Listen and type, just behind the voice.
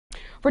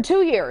For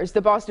 2 years,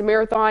 the Boston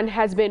Marathon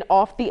has been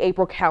off the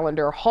April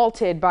calendar,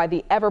 halted by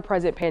the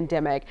ever-present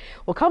pandemic.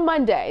 Well, come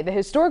Monday, the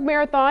historic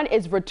marathon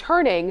is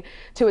returning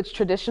to its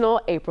traditional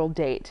April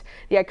date.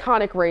 The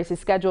iconic race is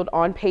scheduled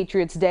on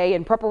Patriots Day,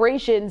 and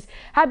preparations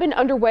have been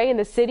underway in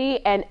the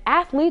city, and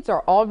athletes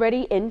are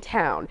already in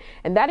town.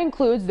 And that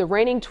includes the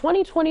reigning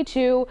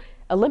 2022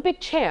 Olympic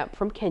champ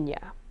from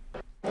Kenya.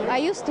 I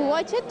used to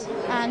watch it,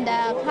 and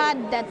I've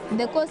heard that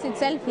the course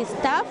itself is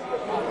tough.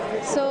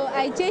 So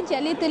I changed a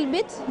little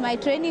bit my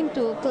training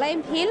to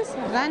climb hills,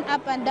 run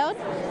up and down,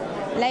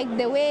 like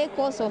the way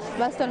course of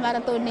Boston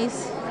Marathon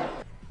is.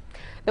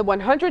 The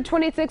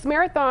 126th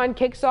marathon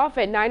kicks off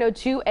at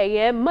 9:02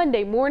 a.m.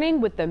 Monday morning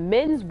with the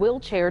men's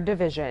wheelchair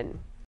division.